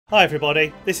Hi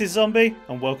everybody, this is Zombie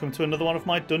and welcome to another one of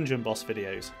my Dungeon Boss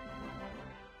videos.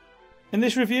 In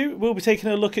this review we'll be taking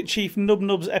a look at Chief Nub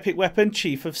Nub's epic weapon,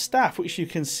 Chief of Staff, which you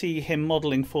can see him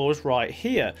modelling for us right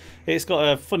here. It's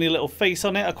got a funny little face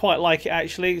on it, I quite like it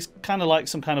actually. It's kind of like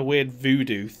some kind of weird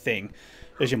voodoo thing,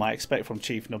 as you might expect from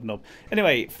Chief Nub Nub.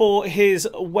 Anyway, for his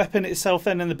weapon itself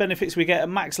then and the benefits we get at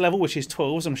max level, which is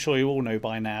 12, as I'm sure you all know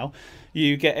by now,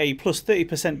 you get a plus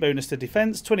 30% bonus to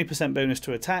defense, 20% bonus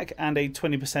to attack, and a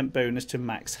 20% bonus to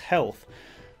max health.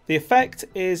 The effect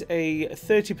is a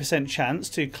 30% chance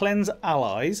to cleanse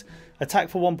allies, attack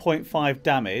for 1.5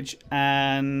 damage,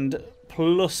 and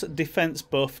plus defense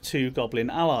buff to goblin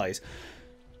allies.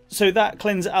 So that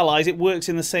cleanse allies, it works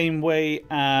in the same way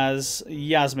as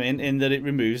Yasmin in that it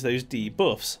removes those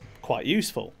debuffs. Quite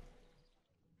useful.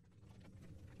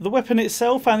 The weapon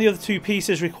itself and the other two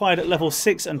pieces required at level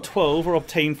 6 and 12 are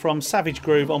obtained from Savage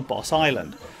Grove on Boss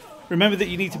Island. Remember that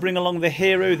you need to bring along the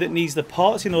hero that needs the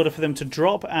parts in order for them to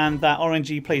drop, and that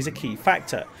RNG plays a key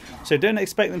factor. So don't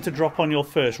expect them to drop on your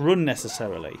first run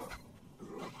necessarily.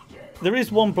 There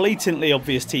is one blatantly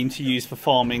obvious team to use for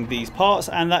farming these parts,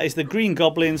 and that is the Green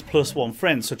Goblins plus one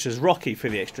friend, such as Rocky, for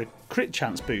the extra crit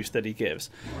chance boost that he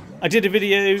gives. I did a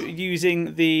video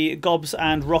using the Gobs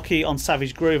and Rocky on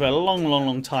Savage Grove a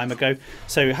long time ago,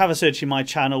 so have a search in my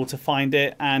channel to find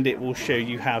it and it will show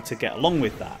you how to get along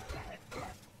with that.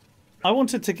 I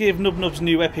wanted to give Nub Nub's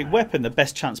new epic weapon the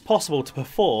best chance possible to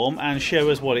perform and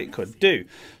show us what it could do.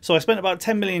 So I spent about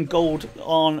 10 million gold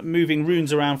on moving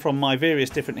runes around from my various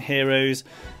different heroes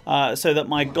so that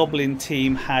my goblin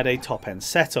team had a top end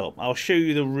setup. I'll show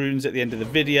you the runes at the end of the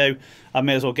video. I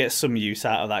may as well get some use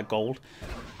out of that gold.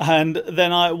 And then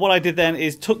what I did then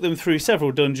is took them through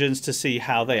several dungeons to see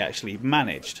how they actually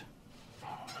managed.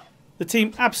 The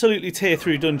team absolutely tear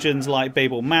through dungeons like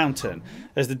Babel Mountain,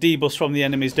 as the debuffs from the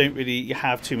enemies don't really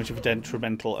have too much of a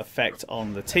detrimental effect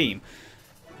on the team.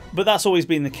 But that's always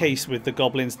been the case with the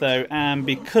goblins though, and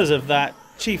because of that,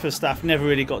 Chief of Staff never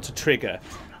really got to trigger.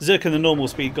 Zerk and the normal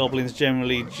speed goblins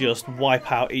generally just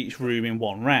wipe out each room in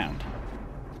one round.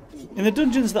 In the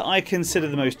dungeons that I consider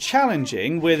the most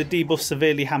challenging, where the debuffs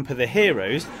severely hamper the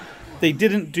heroes, they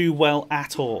didn't do well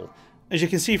at all. As you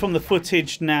can see from the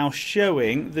footage now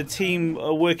showing, the team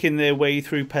are working their way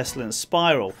through Pestilence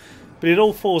Spiral, but it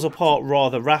all falls apart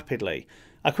rather rapidly.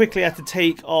 I quickly had to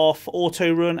take off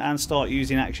auto run and start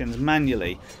using actions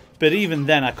manually, but even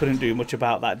then I couldn't do much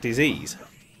about that disease.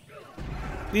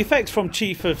 The effects from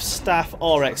Chief of Staff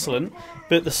are excellent,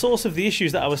 but the source of the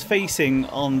issues that I was facing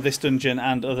on this dungeon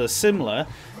and others similar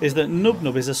is that Nub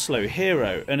Nub is a slow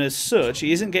hero, and as such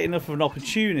he isn't getting enough of an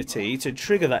opportunity to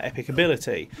trigger that epic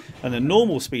ability, and the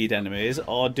normal speed enemies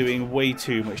are doing way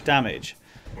too much damage.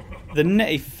 The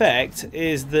net effect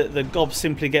is that the gobs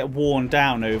simply get worn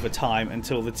down over time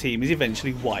until the team is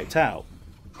eventually wiped out.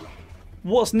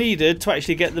 What's needed to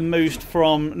actually get the most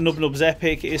from Nub Nub's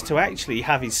epic is to actually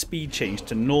have his speed change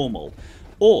to normal,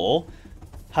 or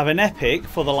have an epic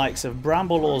for the likes of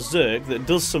Bramble or Zerk that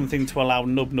does something to allow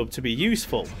Nub Nub to be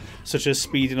useful, such as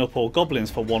speeding up all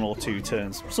goblins for 1 or 2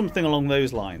 turns, something along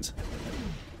those lines.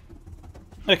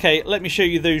 Okay, let me show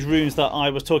you those runes that I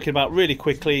was talking about really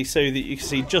quickly so that you can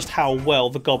see just how well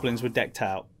the goblins were decked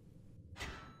out.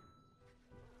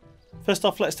 First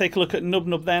off, let's take a look at Nub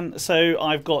Nub then. So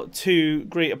I've got 2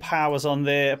 greater powers on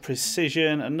there,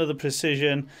 precision, another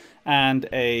precision, and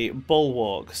a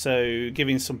bulwark. So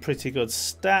giving some pretty good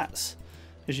stats.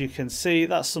 As you can see,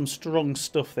 that's some strong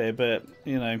stuff there, but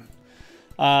you know.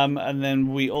 And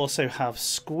then we also have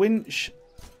Squinch.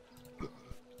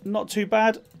 Not too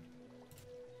bad.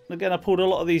 Again, I pulled a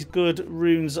lot of these good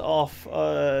runes off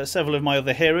several of my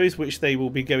other heroes, which they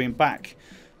will be going back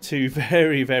to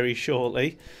very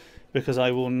shortly, because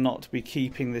I will not be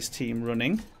keeping this team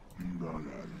running.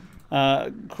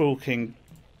 Cruel King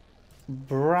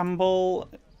Bramble,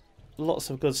 lots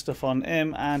of good stuff on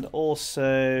him, and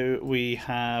also we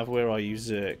have, where are you,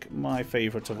 Zerk, my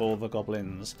favourite of all the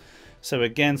goblins. So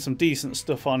again, some decent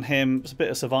stuff on him, a bit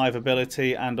of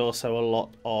survivability and also a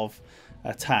lot of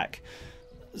attack.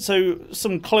 So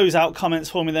some close-out comments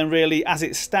for me then really. As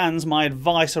it stands, my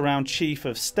advice around Chief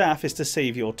of Staff is to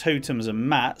save your totems and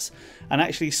mats and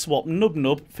actually swap Nub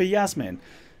Nub for Yasmin.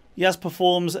 Yas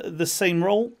performs the same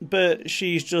role, but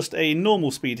she's just a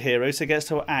normal speed hero, so gets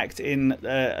to act in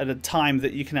at a time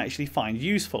that you can actually find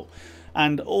useful.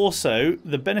 And also,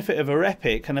 the benefit of her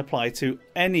epic can apply to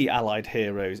any allied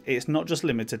heroes. It's not just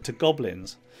limited to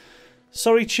goblins.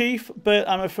 Sorry, Chief, but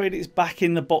I'm afraid it's back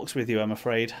in the box with you, I'm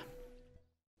afraid.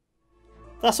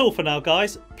 That's all for now,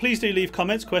 guys. Please do leave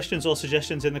comments, questions or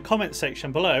suggestions in the comments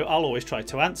section below. I'll always try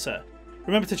to answer.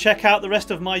 Remember to check out the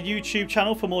rest of my YouTube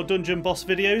channel for more dungeon boss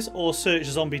videos, or search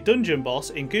Zombie Dungeon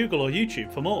Boss in Google or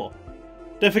YouTube for more.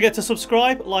 Don't forget to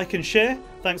subscribe, like and share.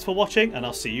 Thanks for watching, and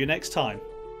I'll see you next time.